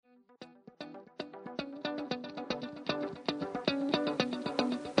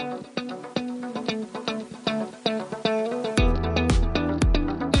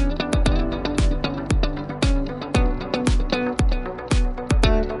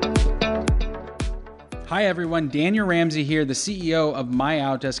Hi everyone, Daniel Ramsey here, the CEO of My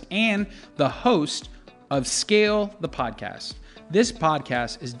Outdesk and the host of Scale the Podcast. This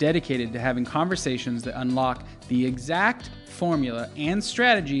podcast is dedicated to having conversations that unlock the exact formula and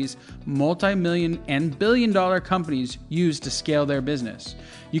strategies multi-million and billion-dollar companies use to scale their business.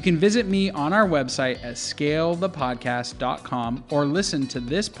 You can visit me on our website at scalethepodcast.com or listen to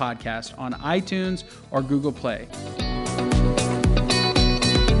this podcast on iTunes or Google Play.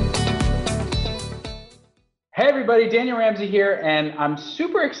 Hey everybody, Daniel Ramsey here, and I'm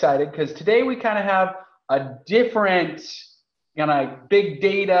super excited because today we kind of have a different big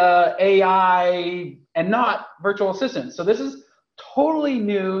data, AI, and not virtual assistants. So this is totally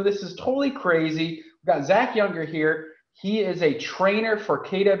new. This is totally crazy. We've got Zach Younger here. He is a trainer for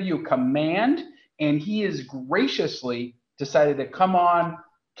KW Command, and he has graciously decided to come on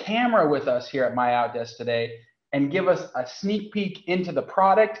camera with us here at My Outdesk today and give us a sneak peek into the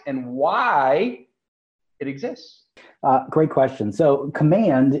product and why it exists. Great question. So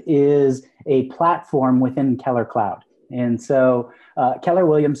Command is a platform within Keller Cloud. And so Keller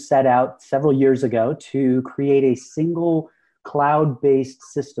Williams set out several years ago to create a single cloud-based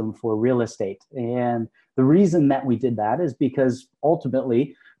system for real estate. And the reason that we did that is because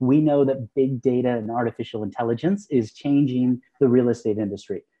ultimately we know that big data and artificial intelligence is changing the real estate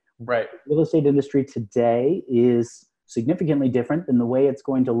industry. Right. The real estate industry today is significantly different than the way it's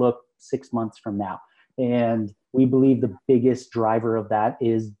going to look 6 months from now. And we believe the biggest driver of that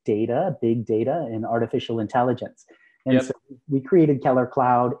is data, big data, and artificial intelligence. And so we created Keller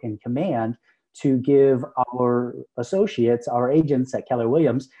Cloud and Command to give our associates, our agents at Keller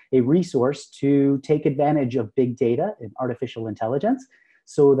Williams, a resource to take advantage of big data and artificial intelligence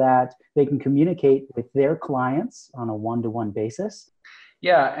so that they can communicate with their clients on a one-to-one basis.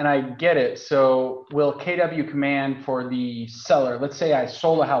 Yeah, and I get it. So will KW Command for the seller, let's say I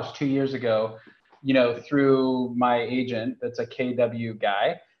sold a house 2 years ago, through my agent that's a KW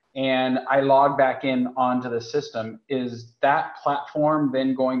guy, and I log back in onto the system, is that platform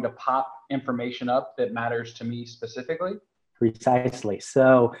then going to pop information up that matters to me specifically? Precisely.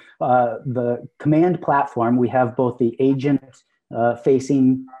 So the Command platform, we have both the agent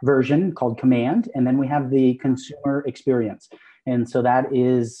facing version called Command, and then we have the consumer experience. And so that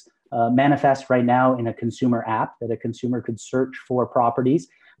is manifest right now in a consumer app that a consumer could search for properties.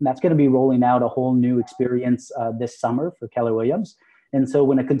 And that's going to be rolling out a whole new experience this summer for Keller Williams. And so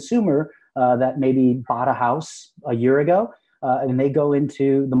when a consumer that maybe bought a house a year ago, and they go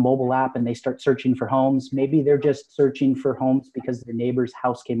into the mobile app and they start searching for homes, maybe they're just searching for homes because their neighbor's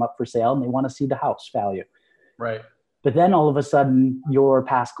house came up for sale and they want to see the house value. Right. But then all of a sudden, your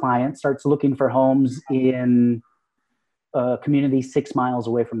past client starts looking for homes in a community 6 miles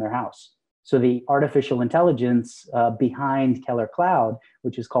away from their house. So the artificial intelligence behind Keller Cloud,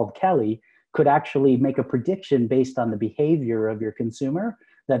 which is called Kelly, could actually make a prediction based on the behavior of your consumer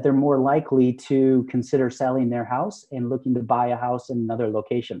that they're more likely to consider selling their house and looking to buy a house in another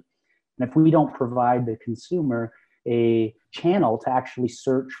location. And if we don't provide the consumer a channel to actually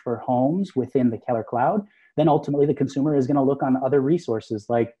search for homes within the Keller Cloud, then ultimately the consumer is going to look on other resources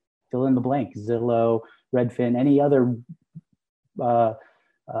like fill in the blank, Zillow, Redfin, any other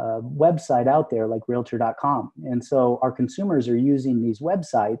website out there like realtor.com. And so our consumers are using these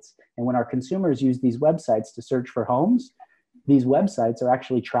websites. And when our consumers use these websites to search for homes, these websites are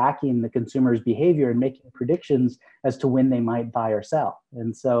actually tracking the consumer's behavior and making predictions as to when they might buy or sell.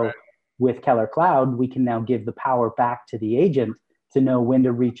 And so with Keller Cloud, we can now give the power back to the agent to know when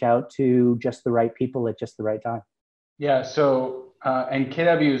to reach out to just the right people at just the right time. Yeah. So, and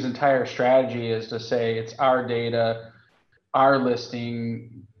KW's entire strategy is to say it's our data, our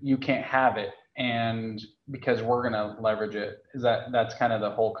listing, you can't have it, and because we're going to leverage it. That's kind of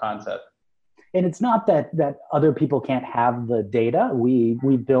the whole concept. And it's not that other people can't have the data. We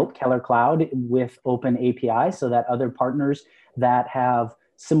built Keller Cloud with open API so that other partners that have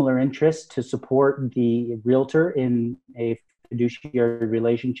similar interests to support the realtor in a fiduciary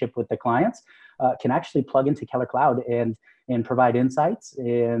relationship with the clients can actually plug into Keller Cloud and provide insights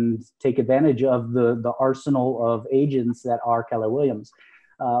and take advantage of the arsenal of agents that are Keller Williams.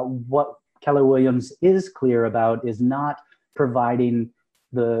 What Keller Williams is clear about is not providing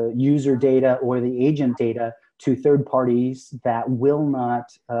the user data or the agent data to third parties that will not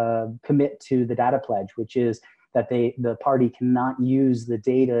commit to the data pledge, which is that the party cannot use the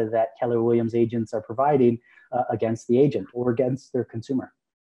data that Keller Williams agents are providing against the agent or against their consumer.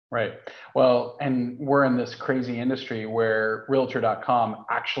 Right. Well, and we're in this crazy industry where realtor.com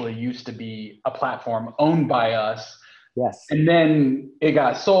actually used to be a platform owned by us. Yes. And then it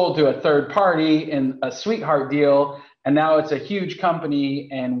got sold to a third party in a sweetheart deal. And now it's a huge company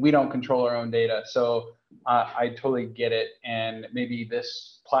and we don't control our own data. So I totally get it. And maybe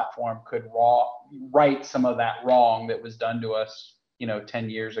this platform could right some of that wrong that was done to us, 10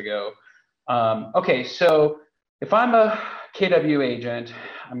 years ago. Okay, so if I'm a KW agent,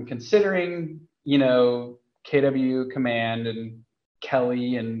 I'm considering, KW Command and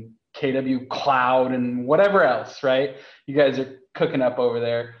Kelly and KW Cloud and whatever else, right? You guys are cooking up over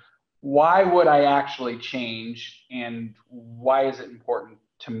there. Why would I actually change, and why is it important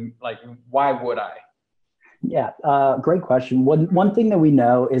to, like, why would I? Yeah, great question. One thing that we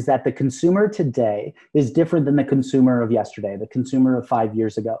know is that the consumer today is different than the consumer of yesterday, the consumer of 5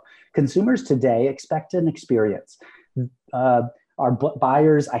 years ago. Consumers today expect an experience. Our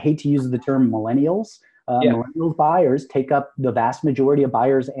buyers, I hate to use the term millennials, millennial buyers take up the vast majority of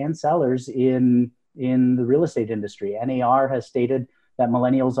buyers and sellers in the real estate industry. NAR has stated that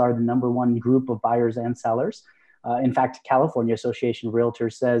millennials are the #1 group of buyers and sellers. In fact, California Association of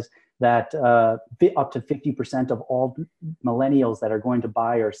Realtors says that up to 50% of all millennials that are going to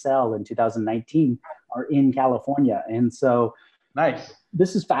buy or sell in 2019 are in California. And so nice.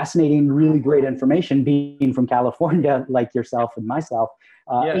 This is fascinating, really great information being from California, like yourself and myself.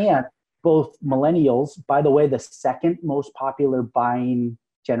 Yes. And both millennials, by the way, the second most popular buying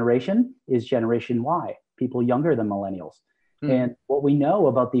generation is Generation Y, people younger than millennials. And what we know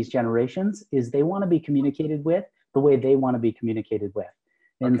about these generations is they want to be communicated with the way they want to be communicated with.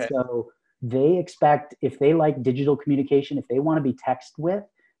 And so they expect, if they like digital communication, if they want to be texted with,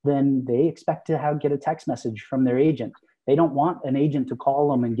 then they expect to get a text message from their agent. They don't want an agent to call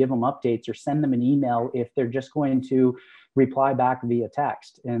them and give them updates or send them an email if they're just going to reply back via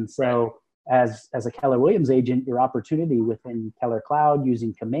text. And so as a Keller Williams agent, your opportunity within Keller Cloud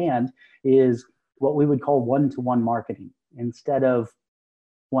using Command is what we would call one-to-one marketing instead of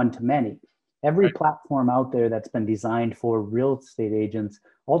one-to-many. Every platform out there that's been designed for real estate agents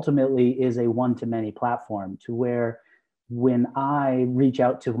ultimately is a one-to-many platform, to where when I reach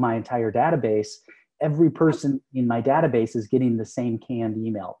out to my entire database, every person in my database is getting the same canned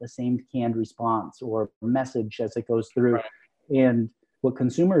email, the same canned response or message as it goes through. And what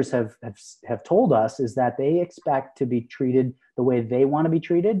consumers have told us is that they expect to be treated the way they want to be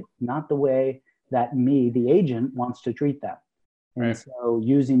treated, not the way that me, the agent, wants to treat them. And so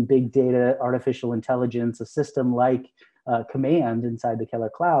using big data, artificial intelligence, a system like Command inside the Keller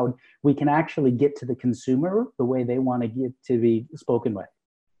Cloud, we can actually get to the consumer the way they want to get to be spoken with.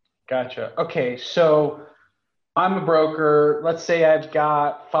 Gotcha. Okay, so I'm a broker. Let's say I've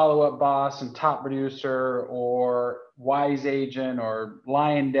got Follow Up Boss and Top Producer or Wise Agent or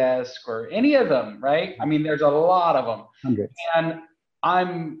Lion Desk or any of them, right? I mean, there's a lot of them. Hundreds. And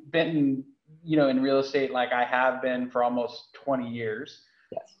I'm been, in real estate like I have been for almost 20 years.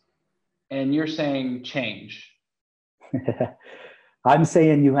 Yes. And you're saying change. I'm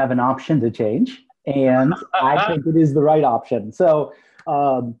saying you have an option to change, and I think it is the right option. So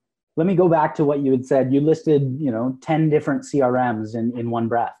let me go back to what you had said. You listed, 10 different CRMs in one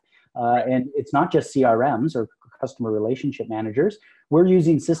breath. And it's not just CRMs or customer relationship managers. We're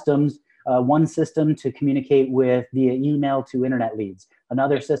using systems, one system to communicate with via email to internet leads,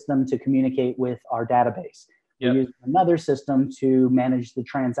 another system to communicate with our database. We're using another system to manage the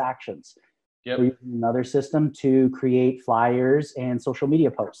transactions. We're using another system to create flyers and social media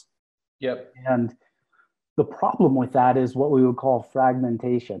posts. And the problem with that is what we would call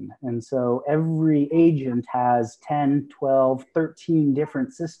fragmentation. And so every agent has 10, 12, 13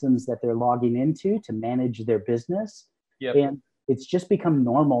 different systems that they're logging into to manage their business. And it's just become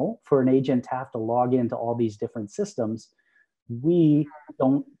normal for an agent to have to log into all these different systems. We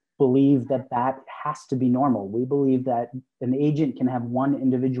don't believe that has to be normal. We believe that an agent can have one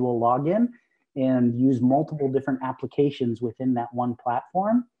individual login and use multiple different applications within that one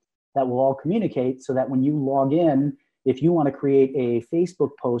platform that will all communicate, so that when you log in, if you want to create a Facebook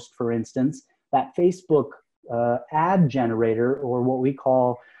post, for instance, that Facebook ad generator, or what we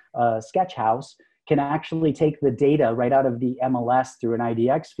call Sketchhouse, can actually take the data right out of the MLS through an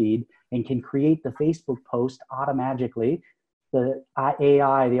IDX feed and can create the Facebook post automatically. The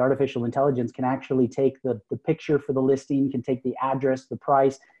AI, the artificial intelligence, can actually take the picture for the listing, can take the address, the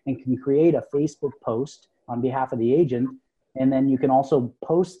price, and can create a Facebook post on behalf of the agent. And then you can also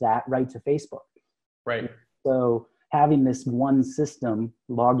post that right to Facebook. So having this one system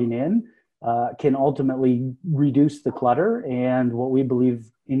logging in can ultimately reduce the clutter and what we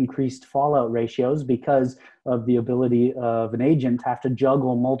believe increased fallout ratios, because of the ability of an agent to have to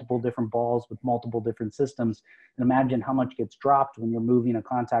juggle multiple different balls with multiple different systems. And imagine how much gets dropped when you're moving a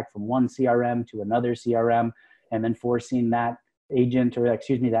contact from one CRM to another CRM, and then forcing that agent, or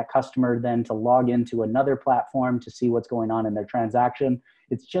that customer, then to log into another platform to see what's going on in their transaction.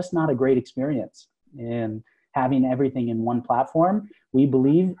 It's just not a great experience. And having everything in one platform, we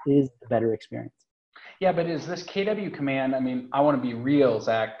believe, is the better experience. Yeah, but is this KW Command? I mean, I want to be real,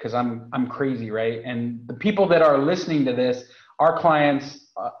 Zach, because I'm crazy, right? And the people that are listening to this, our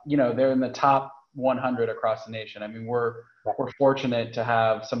clients, they're in the top 100 across the nation. I mean, we're fortunate to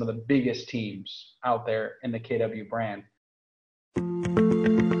have some of the biggest teams out there in the KW brand.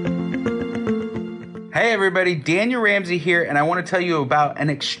 Hey everybody, Daniel Ramsey here, and I want to tell you about an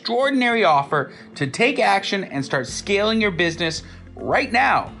extraordinary offer to take action and start scaling your business right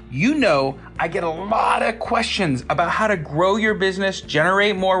now. You know, I get a lot of questions about how to grow your business,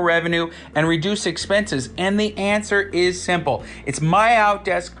 generate more revenue, and reduce expenses. And the answer is simple. It's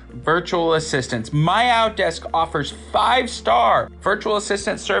MyOutDesk Virtual Assistants. MyOutDesk offers 5-star virtual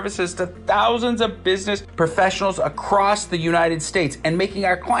assistant services to thousands of business professionals across the United States and making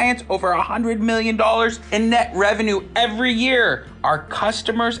our clients over $100 million in net revenue every year. Our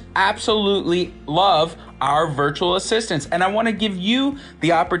customers absolutely love our virtual assistants, and I want to give you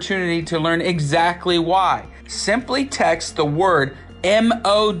the opportunity to learn exactly why. Simply text the word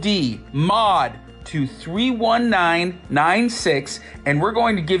MOD to 31996, and we're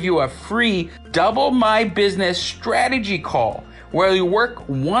going to give you a free Double My Business strategy call, where you work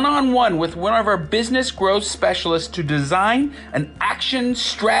one-on-one with one of our business growth specialists to design an action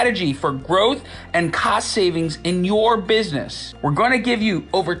strategy for growth and cost savings in your business. We're going to give you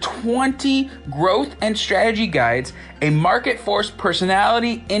over 20 growth and strategy guides, a market force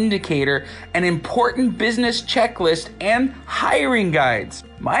personality indicator, an important business checklist, and hiring guides.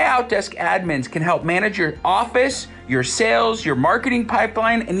 MyOutDesk admins can help manage your office, your sales, your marketing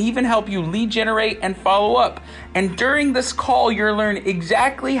pipeline, and even help you lead generate and follow up. And during this call, you'll learn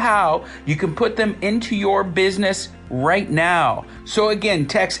exactly how you can put them into your business right now. So again,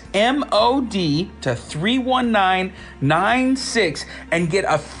 text MOD to 31996 and get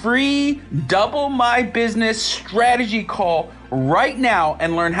a free Double My Business strategy call right now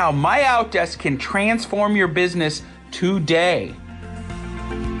and learn how MyOutDesk can transform your business today.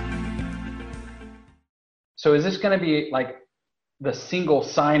 So is this going to be like the single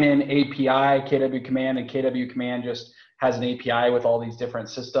sign-in API, KW Command, and KW Command just has an API with all these different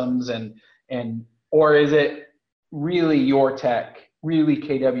systems, or is it really your tech, really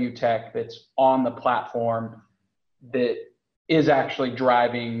KW tech that's on the platform that is actually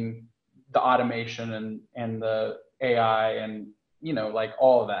driving the automation and the AI and, like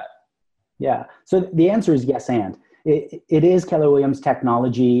all of that? Yeah. So the answer is yes, and. It is Keller Williams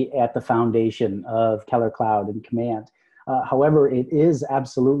technology at the foundation of Keller Cloud and Command. However, it is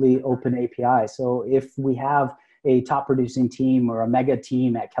absolutely open API. So if we have a top producing team or a mega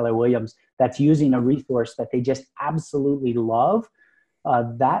team at Keller Williams that's using a resource that they just absolutely love,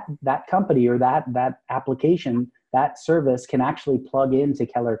 that company or that application, that service can actually plug into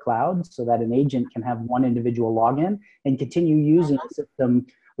Keller Cloud so that an agent can have one individual login and continue using a system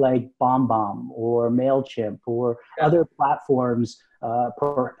like BombBomb or MailChimp or other platforms,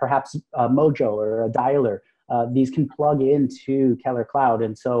 perhaps Mojo or a Dialer. These can plug into Keller Cloud.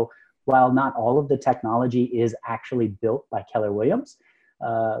 And so while not all of the technology is actually built by Keller Williams,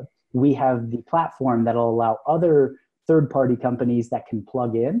 we have the platform that will allow other third-party companies that can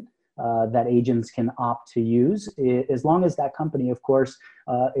plug in, that agents can opt to use, as long as that company, of course,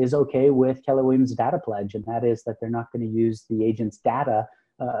 is okay with Keller Williams' data pledge, and that is that they're not going to use the agent's data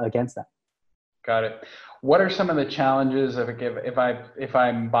against them. Got it. What are some of the challenges if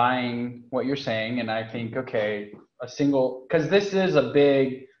I'm buying what you're saying and I think, okay, because this is a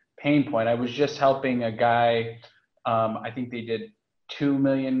big pain point. I was just helping a guy, I think they did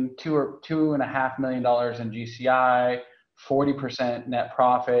 $2.5 million in GCI, 40% net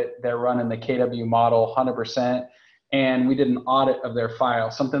profit. They're running the KW model 100%. And we did an audit of their file,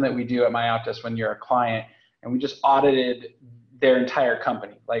 something that we do at MyOutDesk when you're a client. And we just audited their entire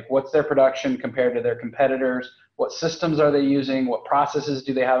company. Like, what's their production compared to their competitors? What systems are they using? What processes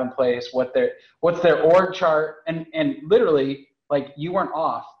do they have in place? What's their org chart? And literally, like, you weren't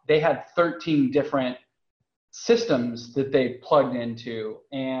off. They had 13 different systems that they plugged into.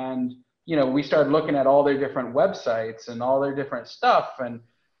 And, we started looking at all their different websites and all their different stuff. And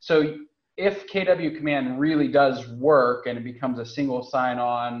so if KW Command really does work and it becomes a single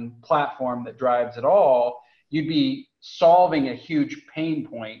sign-on platform that drives it all, you'd be solving a huge pain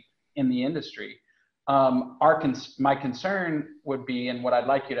point in the industry. My concern would be, and what I'd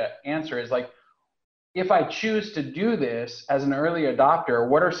like you to answer is, like, if I choose to do this as an early adopter,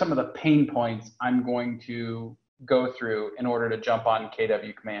 what are some of the pain points I'm going to go through in order to jump on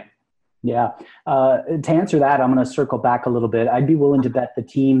KW Command? Yeah. To answer that, I'm going to circle back a little bit. I'd be willing to bet the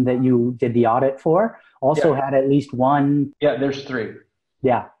team that you did the audit for also had at least one. Yeah, there's 3.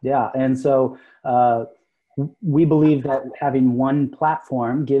 Yeah, yeah. And so we believe that having one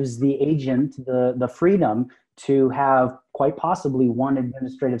platform gives the agent the freedom to have quite possibly one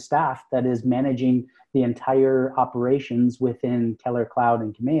administrative staff that is managing the entire operations within Keller Cloud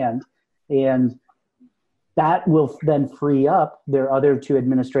and Command. And that will then free up their other two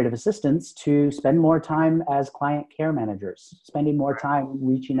administrative assistants to spend more time as client care managers, spending more time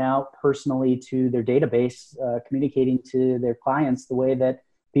reaching out personally to their database, communicating to their clients the way that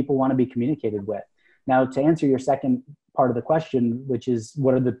people want to be communicated with. Now, to answer your second part of the question, which is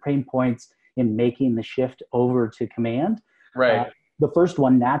what are the pain points in making the shift over to Command? Right. The first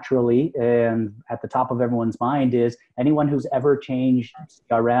one, naturally, and at the top of everyone's mind, is anyone who's ever changed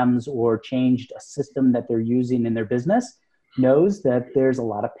CRMs or changed a system that they're using in their business knows that there's a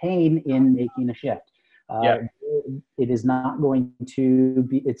lot of pain in making a shift. Yeah. It is not going to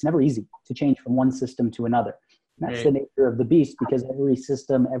be, it's never easy to change from one system to another. And that's the nature of the beast, because every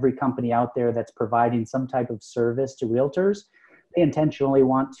system, every company out there that's providing some type of service to realtors, they intentionally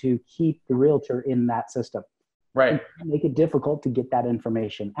want to keep the realtor in that system. Right. Make it difficult to get that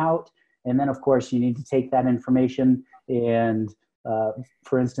information out. And then, of course, you need to take that information and,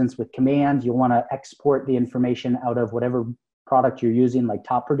 for instance, with Command, you'll want to export the information out of whatever product you're using, like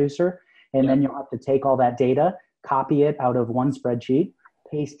Top Producer. And then you'll have to take all that data, copy it out of one spreadsheet,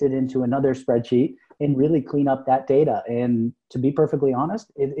 paste it into another spreadsheet, and really clean up that data. And to be perfectly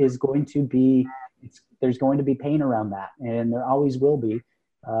honest, it is going to be, there's going to be pain around that. And there always will be.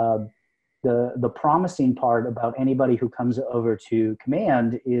 The promising part about anybody who comes over to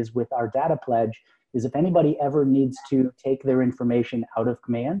Command is with our data pledge is if anybody ever needs to take their information out of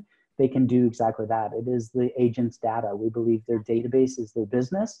Command, they can do exactly that. It is the agent's data. We believe their database is their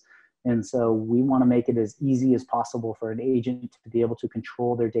business. And so we want to make it as easy as possible for an agent to be able to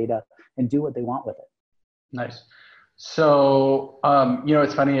control their data and do what they want with it. Nice. So,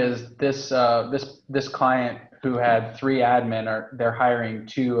 what's funny is this client who had 3 admin they're hiring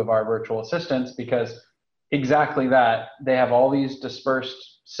 2 of our virtual assistants because exactly that. They have all these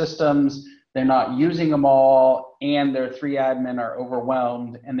dispersed systems. They're not using them all, and their 3 admin are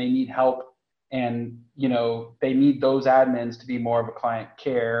overwhelmed and they need help. And, they need those admins to be more of a client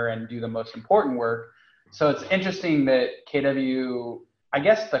care and do the most important work. So it's interesting that KW, I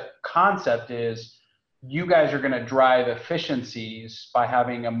guess the concept is you guys are going to drive efficiencies by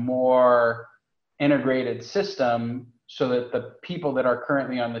having a more integrated system so that the people that are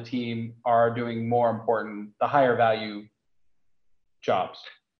currently on the team are doing more important, the higher value jobs.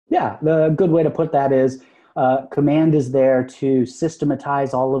 Yeah, the good way to put that is Command is there to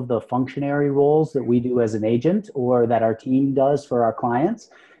systematize all of the functionary roles that we do as an agent or that our team does for our clients,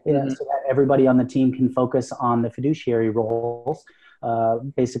 so that everybody on the team can focus on the fiduciary roles,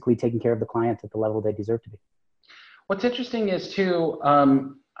 basically taking care of the client at the level they deserve to be. What's interesting is too,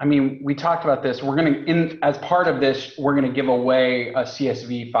 we talked about this. We're going to, as part of this, we're going to give away a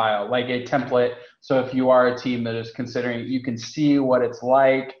CSV file, like a template. So if you are a team that is considering, you can see what it's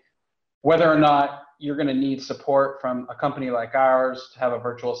like, whether or not you're going to need support from a company like ours to have a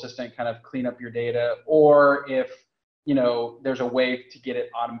virtual assistant kind of clean up your data, or if, there's a way to get it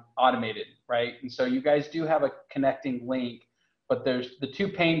automated, right? And so you guys do have a connecting link, but there's the 2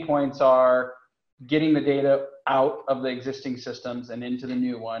 pain points are getting the data out of the existing systems and into the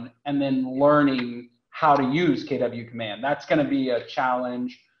new one, and then learning how to use KW Command. That's going to be a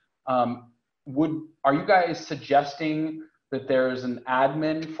challenge. Are you guys suggesting that there's an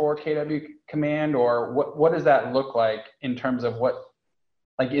admin for KW Command, or what does that look like in terms of what,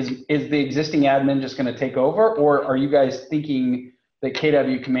 like, is the existing admin just going to take over, or are you guys thinking that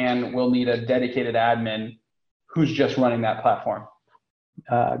KW Command will need a dedicated admin who's just running that platform?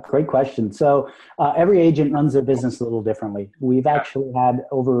 Great question. So every agent runs their business a little differently. We've actually had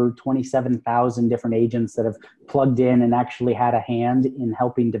over 27,000 different agents that have plugged in and actually had a hand in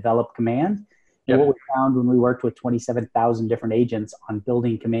helping develop Command. Yep. What we found when we worked with 27,000 different agents on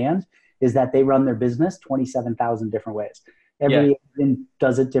building Command is that they run their business 27,000 different ways. Every agent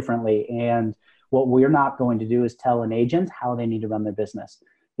does it differently. And what we're not going to do is tell an agent how they need to run their business.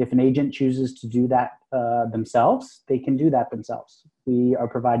 If an agent chooses to do that themselves, they can do that themselves. We are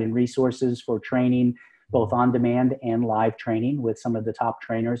providing resources for training, both on demand and live training with some of the top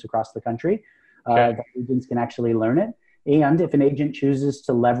trainers across the country. That agents can actually learn it. And if an agent chooses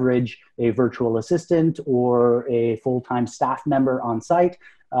to leverage a virtual assistant or a full-time staff member on site,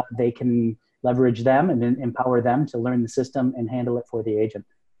 they can leverage them and then empower them to learn the system and handle it for the agent.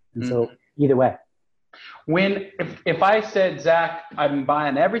 And so either way. If I said, Zach, I'm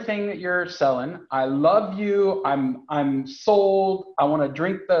buying everything that you're selling, I love you, I'm sold, I want to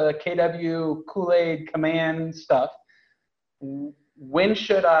drink the KW Kool-Aid Command stuff, when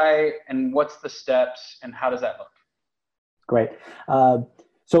should I, and what's the steps, and how does that look? Great.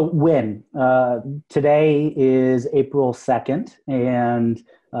 So when? Today is April 2nd, and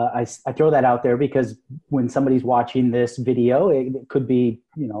I throw that out there because when somebody's watching this video, it could be,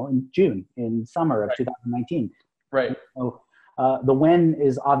 in June, in summer of 2019. Right. So the when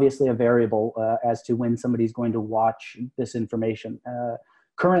is obviously a variable as to when somebody's going to watch this information.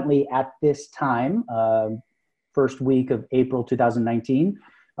 Currently, at this time, first week of April 2019,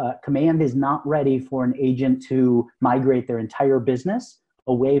 Command is not ready for an agent to migrate their entire business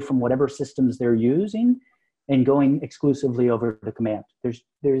away from whatever systems they're using and going exclusively over to Command.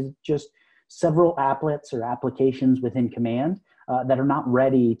 There's just several applets or applications within Command that are not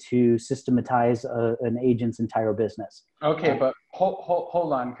ready to systematize an agent's entire business. Okay, but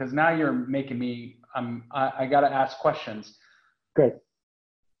hold on, because now you're making me, I got to ask questions. Great.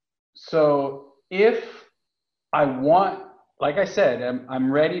 So if I want, like I said,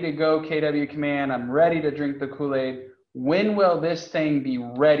 I'm ready to go KW Command, I'm ready to drink the Kool-Aid, when will this thing be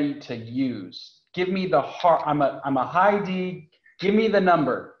ready to use? Give me the heart. I'm a high D. Give me the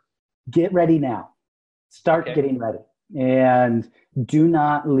number. Get ready now. Start getting ready. And do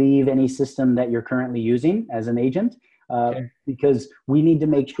not leave any system that you're currently using as an agent because we need to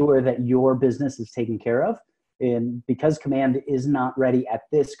make sure that your business is taken care of. And because Command is not ready at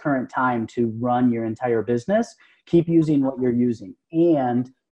this current time to run your entire business, keep using what you're using and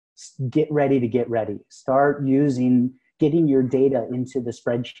get ready to get ready. Start getting your data into the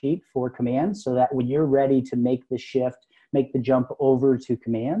spreadsheet for Command so that when you're ready to make the shift, make the jump over to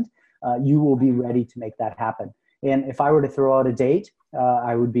Command, you will be ready to make that happen. And if I were to throw out a date,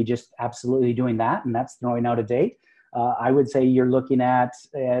 I would be just absolutely doing that, and that's throwing out a date. I would say you're looking at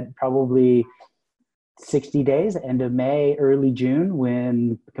probably 60 days, end of May, early June,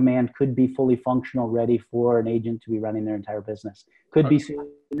 when Command could be fully functional, ready for an agent to be running their entire business. Could be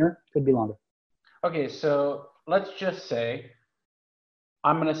sooner, could be longer. Okay, so let's just say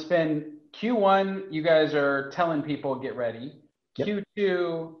I'm going to spend Q1, you guys are telling people get ready. Yep.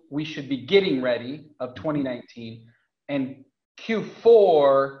 Q2, we should be getting ready of 2019. And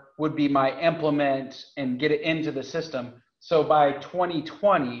Q4 would be my implement and get it into the system. So by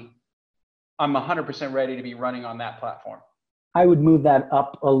 2020, I'm 100% ready to be running on that platform. I would move that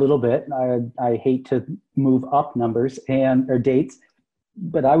up a little bit. I hate to move up numbers or dates,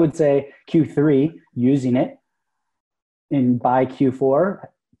 but I would say Q3 using it, and by Q4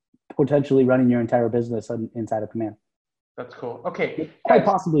 potentially running your entire business inside of Command. That's cool. Okay, quite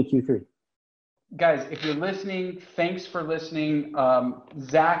possibly Q3. Guys, if you're listening, thanks for listening.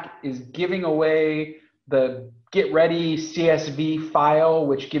 Zach is giving away the Get Ready CSV file,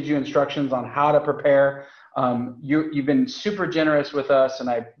 which gives you instructions on how to prepare. You've been super generous with us, and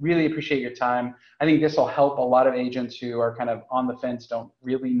I really appreciate your time. I think this will help a lot of agents who are kind of on the fence, don't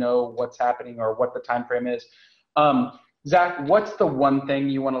really know what's happening or what the time frame is. Zach, what's the one thing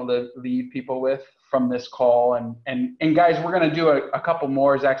you want to leave people with from this call? And guys, we're going to do a couple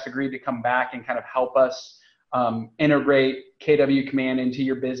more. Zach's agreed to come back and kind of help us integrate KW Command into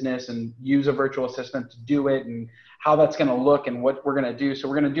your business and use a virtual assistant to do it, and how that's going to look and what we're going to do. So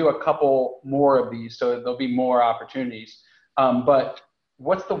we're going to do a couple more of these, so there'll be more opportunities. But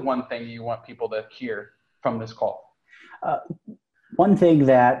what's the one thing you want people to hear from this call? One thing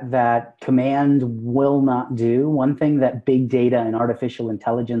that Command will not do, one thing that big data and artificial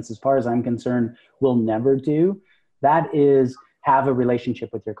intelligence, as far as I'm concerned, will never do, that is have a relationship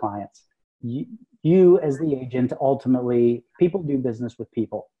with your clients. You as the agent, ultimately, people do business with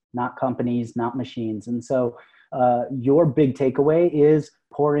people, not companies, not machines. And so your big takeaway is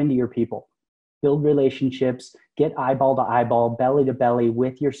pour into your people. Build relationships, get eyeball to eyeball, belly to belly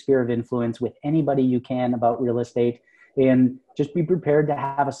with your sphere of influence, with anybody you can about real estate. And just be prepared to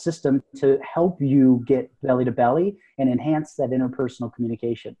have a system to help you get belly to belly and enhance that interpersonal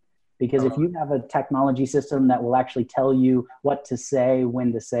communication. Because if you have a technology system that will actually tell you what to say,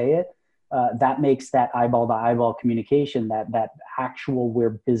 when to say it, that makes that eyeball to eyeball communication, that actual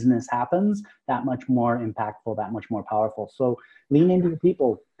where business happens, that much more impactful, that much more powerful. So lean into your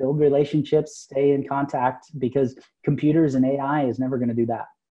people, build relationships, stay in contact, because computers and AI is never going to do that.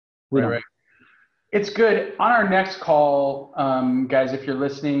 Right. It's good. On our next call, guys, if you're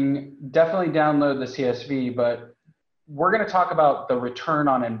listening, definitely download the CSV, but we're going to talk about the return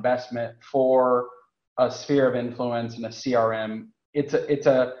on investment for a sphere of influence and a CRM. It's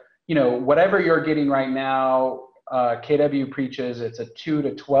a whatever you're getting right now, KW preaches it's a 2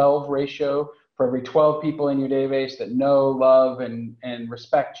 to 12 ratio. For every 12 people in your database that know, love, and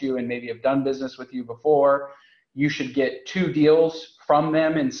respect you and maybe have done business with you before, you should get 2 deals from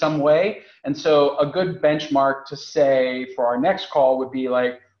them in some way. And so a good benchmark to say for our next call would be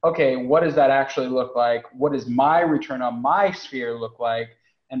like, okay, what does that actually look like? What does my return on my sphere look like?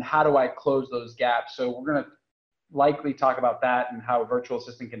 And how do I close those gaps? So we're going to likely talk about that and how a virtual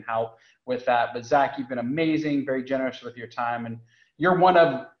assistant can help with that. But Zach, you've been amazing, very generous with your time. And you're one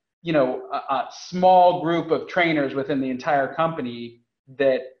of, a small group of trainers within the entire company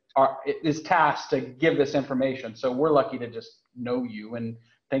that is tasked to give this information. So we're lucky to just know you. And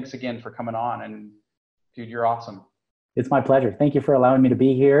thanks again for coming on. And dude, you're awesome. It's my pleasure. Thank you for allowing me to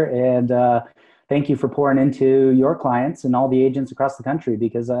be here. And thank you for pouring into your clients and all the agents across the country,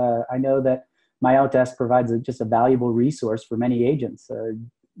 because I know that My Outdesk provides just a valuable resource for many agents.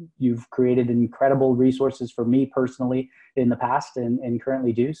 You've created incredible resources for me personally in the past and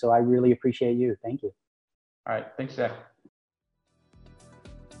currently do. So I really appreciate you. Thank you. All right. Thanks, Zach.